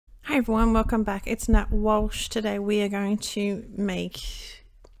everyone, welcome back. It's Nat Walsh. Today we are going to make,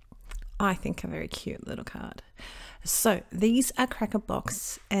 I think, a very cute little card. So these are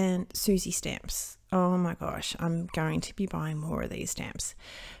Crackerbox and Suzy Stamps. Oh my gosh, I'm going to be buying more of these stamps.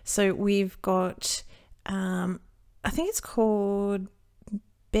 So we've got, I think it's called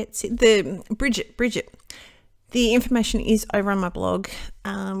Betsy, Bridget. The information is over on my blog.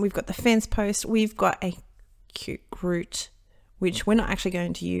 We've got the fence post. We've got a cute Groot, which we're not actually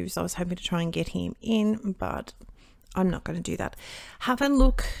going to use. I was hoping to try and get him in, but I'm not going to do that. Have a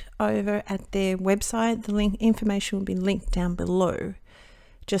look over at their website. The link information will be linked down below,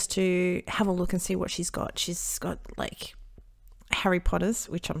 just to have a look and see what she's got. She's got like Harry Potter's,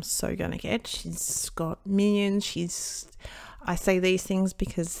 which I'm so going to get. She's got Minions. I say these things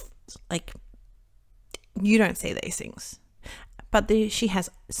because like you don't see these things, but she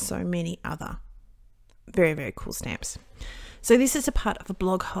has so many other very, very cool stamps. So this is a part of a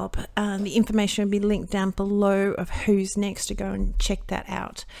blog hop. The information will be linked down below of who's next to go and check that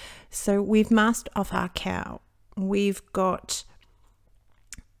out. So we've masked off our cow. We're going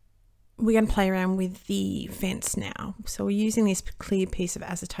to play around with the fence now. So we're using this clear piece of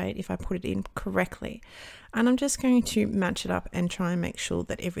acetate, if I put it in correctly. And I'm just going to match it up and try and make sure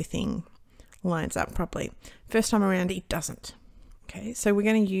that everything lines up properly. First time around, it doesn't. Okay, so we're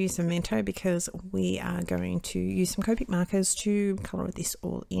going to use Memento because we are going to use some Copic markers to colour this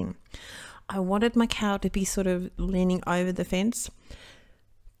all in. I wanted my cow to be sort of leaning over the fence.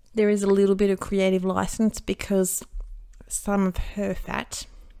 There is a little bit of creative license because some of her fat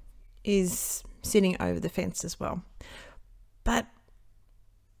is sitting over the fence as well. But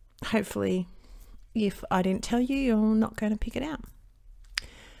hopefully, if I didn't tell you, you're not going to pick it out.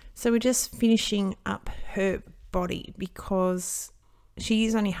 So we're just finishing up her body because she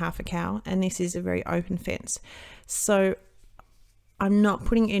is only half a cow and this is a very open fence. So I'm not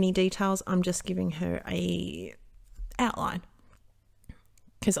putting any details. I'm just giving her a outline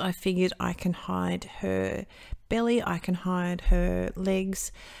because I figured I can hide her belly, I can hide her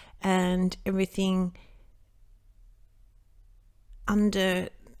legs and everything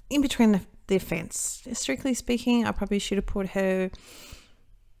in between the fence. Strictly speaking, I probably should have put her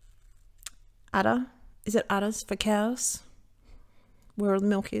udder. Is it udders for cows? Where all the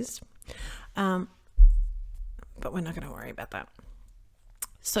milk is. But we're not going to worry about that.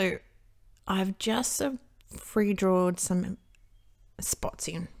 So I've just free drawed some spots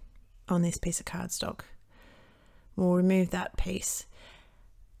in on this piece of cardstock. We'll remove that piece.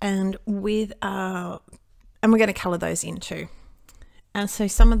 And we're going to colour those in too. And so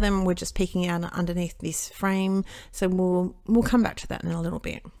some of them we're just peeking out underneath this frame. So we'll come back to that in a little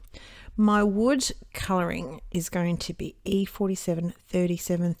bit. My wood colouring is going to be E47,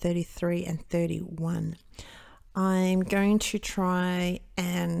 37, 33 and 31. I'm going to try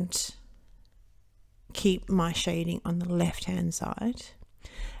and keep my shading on the left hand side.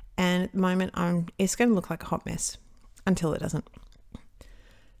 And at the moment it's going to look like a hot mess until it doesn't.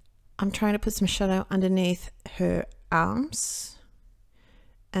 I'm trying to put some shadow underneath her arms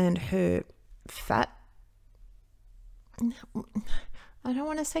and her fat. I don't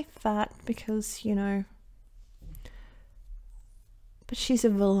want to say fat because, you know, but she's a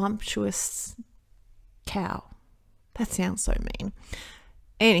voluptuous cow. That sounds so mean.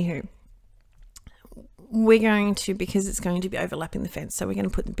 Anywho, we're going to, because it's going to be overlapping the fence, so we're going to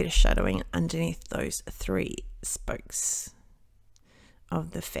put a bit of shadowing underneath those three spokes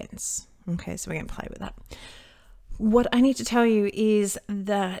of the fence. Okay, so we're going to play with that. What I need to tell you is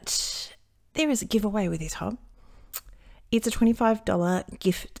that there is a giveaway with this hob. It's a $25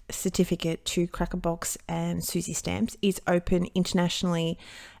 gift certificate to Crackerbox and Suzy Stamps. It's open internationally,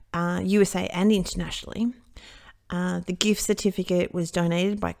 USA and internationally. The gift certificate was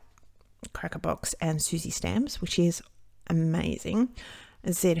donated by Crackerbox and Suzy Stamps, which is amazing.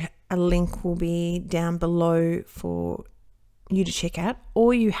 As I said, a link will be down below for you to check out.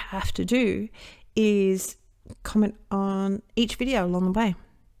 All you have to do is comment on each video along the way.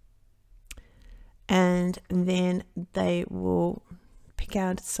 And then they will pick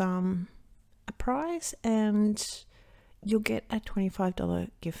out a prize and you'll get a $25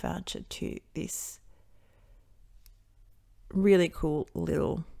 gift voucher to this really cool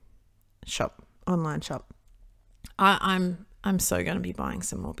little shop, online shop. I'm so going to be buying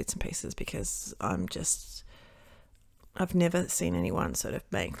some more bits and pieces because I've never seen anyone sort of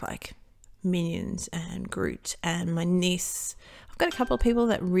make like Minions and Groot, and my niece, I've got a couple of people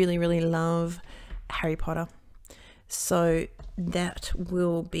that really, really love Harry Potter, so that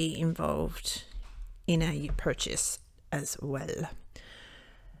will be involved in our purchase as well.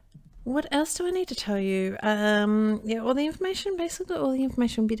 What else do I need to tell you? Yeah, all the information, basically all the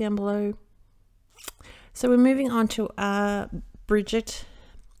information will be down below. So we're moving on to Bridget.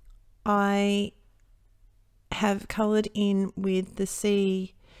 I have coloured in with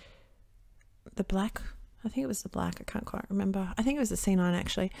the black. I think it was the black. I can't quite remember. I think it was the C9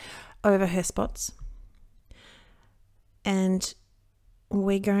 actually, over her spots. And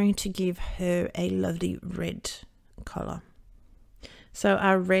we're going to give her a lovely red colour. So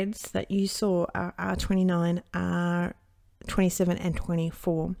our reds that you saw are R29, R27 and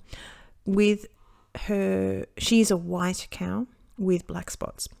 24. With her, she's a white cow with black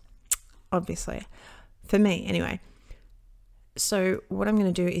spots, obviously, for me anyway. So what I'm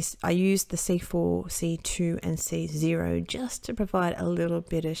going to do is I use the C4, C2 and C0 just to provide a little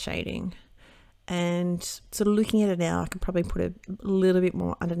bit of shading. And sort of looking at it now, I could probably put a little bit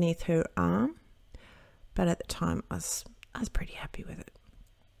more underneath her arm, but at the time I was pretty happy with it.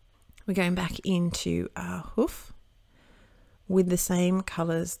 We're going back into our hoof with the same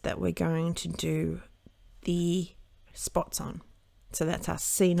colours that we're going to do the spots on. So that's our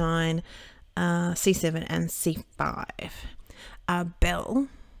C9, C7 and C5. Our bell,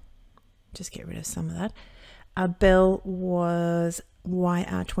 just get rid of some of that. Our bell was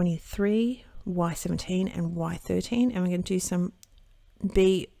YR23, Y17 and Y13, and we're going to do some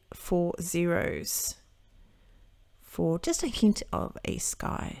B4 zeros for just a hint of a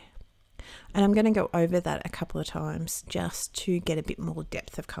sky. And I'm going to go over that a couple of times just to get a bit more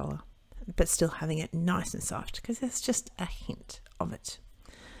depth of colour, but still having it nice and soft because there's just a hint of it.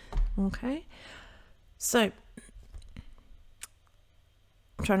 Okay, so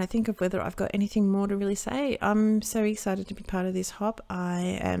I'm trying to think of whether I've got anything more to really say. I'm so excited to be part of this hop.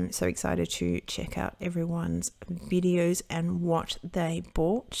 I am so excited to check out everyone's videos and what they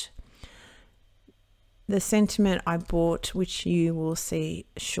bought. The sentiment I bought, which you will see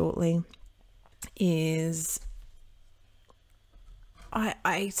shortly, is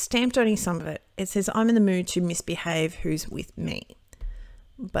I stamped only some of it. It says, I'm in the mood to misbehave, who's with me?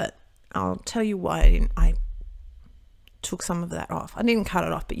 But I'll tell you why I took some of that off. I didn't cut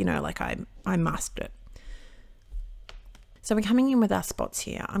it off, but you know, like I masked it. So we're coming in with our spots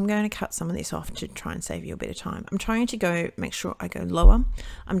here. I'm going to cut some of this off to try and save you a bit of time. I'm trying to make sure I go lower.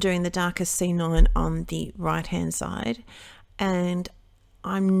 I'm doing the darkest C9 on the right hand side, and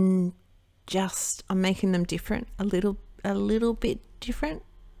I'm making them different, a little bit different.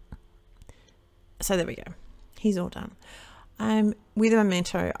 So there we go. He's all done. With a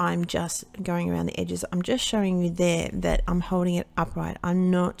memento, I'm just going around the edges. I'm just showing you there that I'm holding it upright.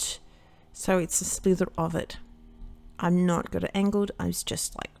 I'm not, so it's a slither of it. I'm not got it angled. I'm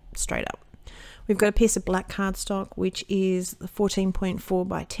just like straight up. We've got a piece of black cardstock, which is 14.4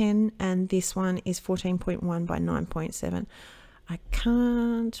 by 10, and this one is 14.1 by 9.7. I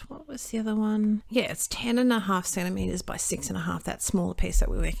can't, what was the other one? Yeah, it's 10.5 centimeters by 6.5, that smaller piece that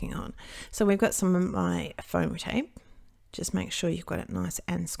we're working on. So we've got some of my foam tape. Just make sure you've got it nice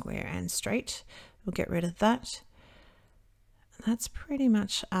and square and straight. We'll get rid of that. That's pretty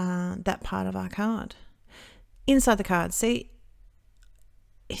much that part of our card. Inside the card, see,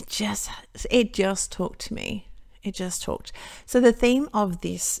 it just talked to me. It just talked. So the theme of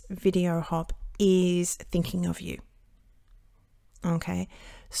this video hop is thinking of you. Okay,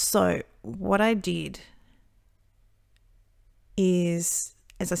 so what I did is,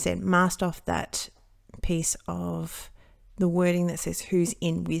 as I said, masked off that piece of the wording that says who's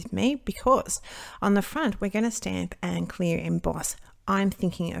in with me, because on the front we're going to stamp and clear emboss I'm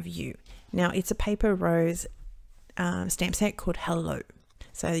thinking of you. Now it's a paper rose stamp set called Hello.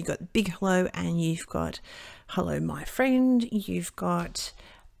 So you've got big hello, and you've got hello my friend, you've got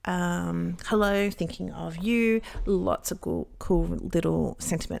hello thinking of you, lots of cool little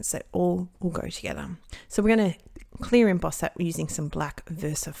sentiments that all will go together. So we're going to clear emboss that using some black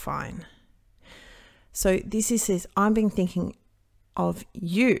VersaFine. So this says I've been thinking of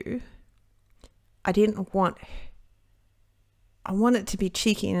you. I want it to be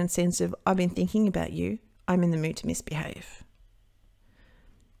cheeky in a sense of I've been thinking about you. I'm in the mood to misbehave.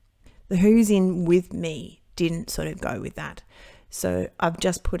 The who's in with me didn't sort of go with that. So I've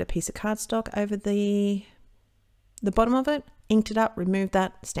just put a piece of cardstock over the bottom of it, inked it up, removed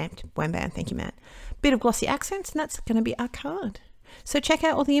that, stamped, wham bam, thank you man. Bit of glossy accents, and that's going to be our card. So check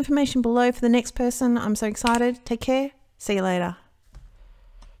out all the information below for the next person. I'm so excited. Take care. See you later.